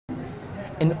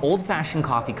An old-fashioned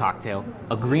coffee cocktail,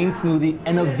 a green smoothie,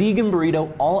 and a vegan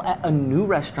burrito, all at a new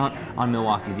restaurant on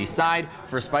Milwaukee's east side.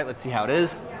 First bite, let's see how it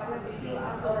is.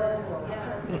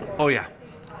 Oh yeah,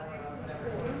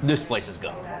 this place is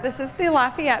good. This is the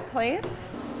Lafayette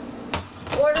Place.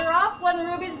 Order up, 1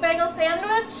 Ruby's bagel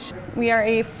sandwich. We are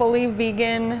a fully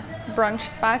vegan brunch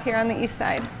spot here on the east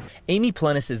side. Amy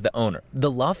Plennis is the owner. The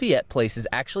Lafayette Place is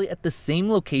actually at the same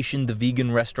location the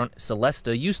vegan restaurant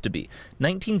Celesta used to be,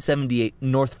 1978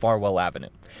 North Farwell Avenue.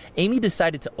 Amy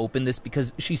decided to open this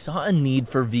because she saw a need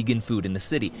for vegan food in the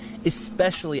city,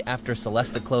 especially after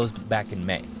Celesta closed back in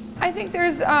May. I think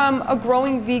there's a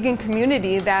growing vegan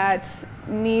community that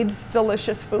needs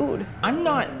delicious food. I'm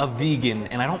not a vegan,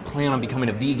 and I don't plan on becoming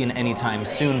a vegan anytime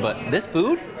soon, but this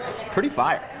food is pretty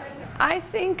fire. I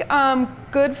think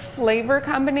good flavor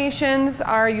combinations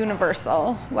are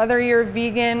universal. Whether you're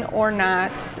vegan or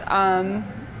not,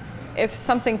 if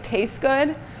something tastes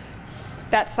good,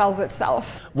 that sells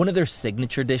itself. One of their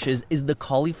signature dishes is the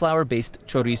cauliflower-based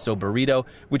chorizo burrito,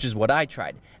 which is what I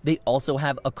tried. They also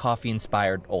have a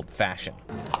coffee-inspired old-fashioned.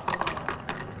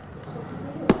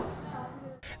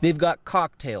 They've got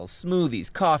cocktails,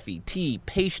 smoothies, coffee, tea,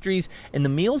 pastries, and the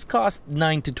meals cost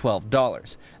 $9 to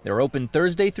 $12. They're open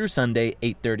Thursday through Sunday,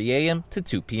 8:30 a.m. to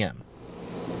 2 p.m.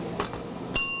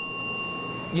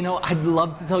 You know, I'd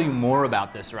love to tell you more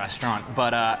about this restaurant,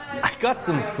 but I got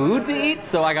some food to eat,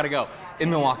 so I gotta go. In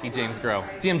Milwaukee, James Groh,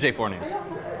 TMJ4 News.